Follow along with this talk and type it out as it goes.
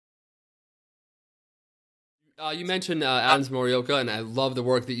You mentioned Adams Morioka, and I love the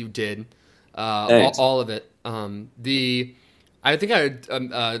work that you did, Thanks. all of it. I think I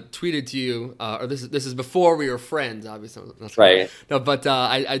tweeted to you, or this is before we were friends, obviously. Right. No, but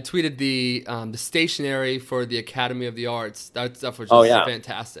I tweeted the stationery for the Academy of the Arts. That stuff was Oh just yeah.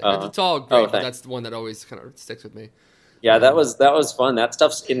 fantastic. Uh, It's all oh, great, but thanks. that's the one that always kind of sticks with me. Yeah, Um, that was fun. That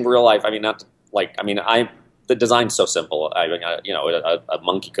stuff's in real life. I mean, not like I mean, I the design's so simple. I mean, you know, a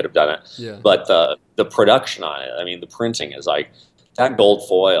monkey could have done it, yeah, but the production on it. I mean, the printing is like that gold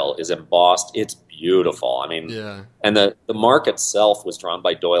foil is embossed. It's beautiful. I mean, yeah, and the mark itself was drawn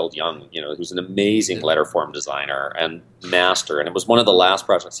by Doyle Young. You know, who's an amazing yeah. letterform designer and master. And it was one of the last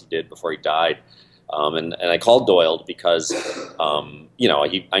projects he did before he died. And I called Doyle because, you know,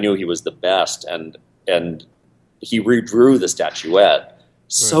 I knew he was the best, and he redrew the statuette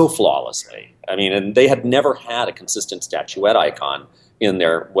Right. so flawlessly. I mean, and they had never had a consistent statuette icon in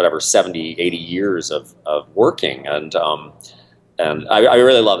their whatever 70, 80 years of working, and I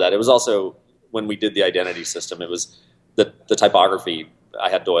really love that. It was also when we did the identity system, it was the typography I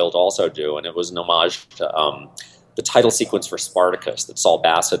had Doyle to also do, and it was an homage to the title sequence for Spartacus that Saul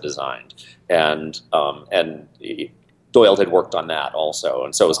Bassett designed, and Doyle had worked on that also,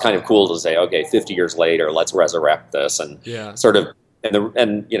 and so it was kind of cool to say, okay, 50 years later, let's resurrect this, and Yeah, sort of,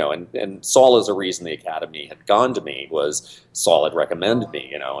 and you know, and Saul is a reason the Academy had gone to me was Saul had recommended me,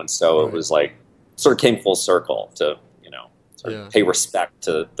 you know, and so it right. was like sort of came full circle to sort Yeah. of pay respect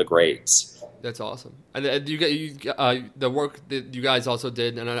to the greats. That's awesome. And the work that you guys also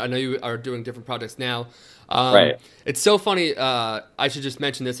did, and I know you are doing different projects now. Right. It's so funny. I should just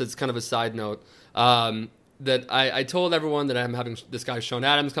mention this as kind of a side note. That I told everyone that I'm having this guy Sean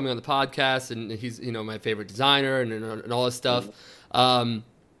Adams coming on the podcast, and he's my favorite designer and all this stuff.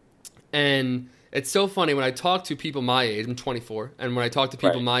 And it's so funny when I talk to people my age. I'm 24, and when I talk to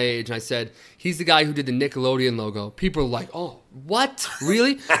people Right. my age, and I said he's the guy who did the Nickelodeon logo. People are like, "Oh, what?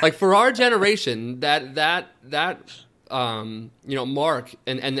 Really?" Like for our generation, that Mark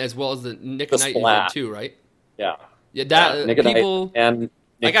and as well as the Nick The Knight you did Splat. too, right? Yeah. Yeah, Yeah. that Nick and people. and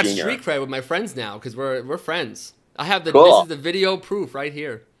I Nick got Jr. street cred with my friends now because we're friends. I have the this is Cool. the video proof right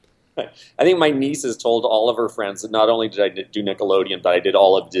here. I think my niece has told all of her friends that not only did I do Nickelodeon, but I did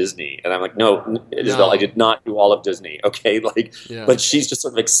all of Disney. And I'm like, no, Isabel, No. I did not do all of Disney. Okay, like, Yeah. but she's just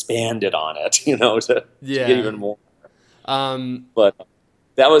sort of expanded on it, to get Yeah. even more. Um, But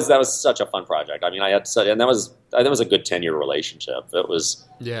that was such a fun project. I mean, I had such, and that was a good 10-year relationship.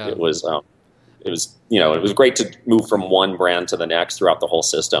 yeah. It was it was great to move from one brand to the next throughout the whole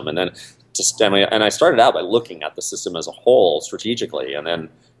system, and then and I started out by looking at the system as a whole strategically, and then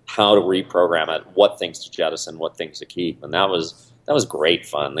how to reprogram it, what things to jettison, what things to keep, and that was great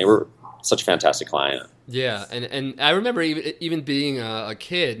fun. They were such a fantastic client. Yeah, and I remember even being a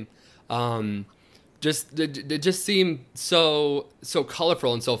kid, just it just seemed so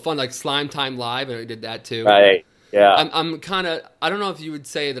colorful and so fun. Like Slime Time Live, and I did that too. Right? Yeah. I'm kind of, I don't know if you would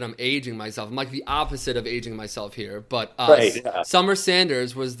say that I'm aging myself. I'm like the opposite of aging myself here. But Right, yeah. Summer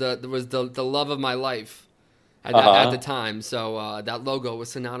Sanders was the love of my life at Uh-huh. the time. So that logo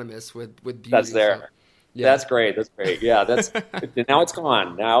was synonymous with beauty. That's there. So, yeah. That's great. That's great. Yeah. That's now it's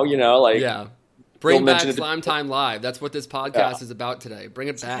gone. Now like Yeah. Bring you'll back mention it. Slime Time Live. That's what this podcast is about today. Bring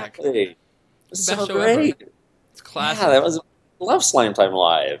it back. Exactly. It's the So best show ever. great. It's classic. Yeah, that was. Love Slime Time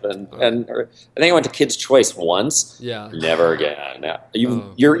Live, and I think I went to Kids Choice once. Yeah. Never again. Now,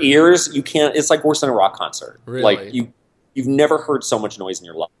 Oh. your ears, you can't. It's like worse than a rock concert. Really? Like you've never heard so much noise in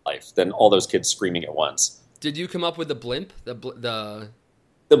your life than all those kids screaming at once. Did you come up with the blimp? The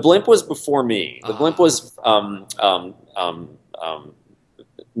The blimp was before me. The blimp Ah. was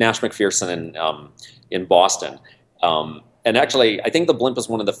Nash McPherson in Boston, and actually, I think the blimp was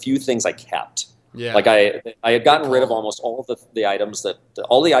one of the few things I kept. yeah. Like I had gotten rid of almost all of the items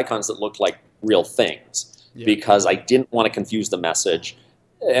all the icons that looked like real things Yeah. because I didn't want to confuse the message.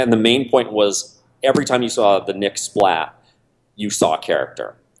 And the main point was every time you saw the Nick splat, you saw a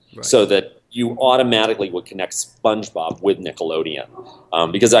character, Right. so that you automatically would connect SpongeBob with Nickelodeon.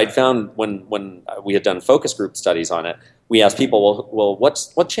 Because I'd found when we had done focus group studies on it, we asked people, well,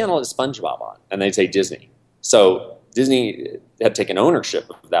 what channel is SpongeBob on? And they'd say Disney. So Disney had taken ownership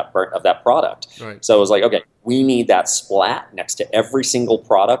of that product. Right. So it was like, okay, we need that splat next to every single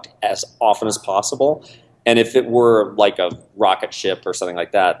product as often as possible. And if it were like a rocket ship or something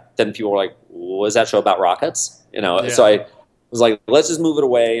like that, then people were like, was that show about rockets? Yeah. So I was like, let's just move it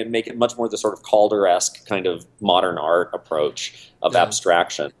away and make it much more the sort of Calder-esque kind of modern art approach of Yeah.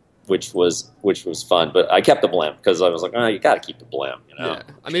 abstraction. which was fun. But I kept the blimp because I was like, oh, you got to keep the blimp, you know. Yeah,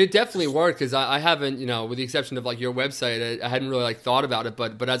 I mean, it definitely worked because I haven't, you know, with the exception of like your website, I hadn't really like thought about it.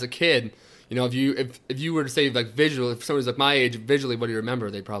 But as a kid, you know, if you were to say like visual, if someone's like my age, visually, what do you remember?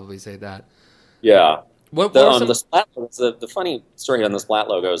 They'd probably say that. Yeah. What The, are some? the Splat, the funny story on the Splat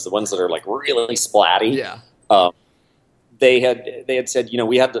logos, the ones that are like really splatty. Yeah. They had said, you know,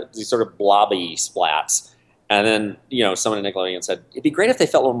 we had these sort of blobby splats, and then, you know, someone at Nickelodeon said it'd be great if they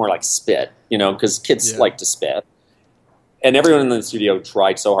felt a little more like spit, you know, because kids like to spit. And everyone in the studio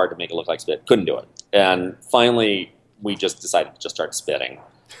tried so hard to make it look like spit, couldn't do it. And finally, we just decided to just start spitting.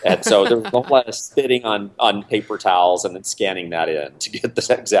 And so there was a whole lot of spitting on paper towels and then scanning that in to get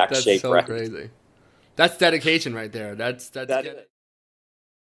the exact shape right. That's so crazy. That's dedication right there. That's that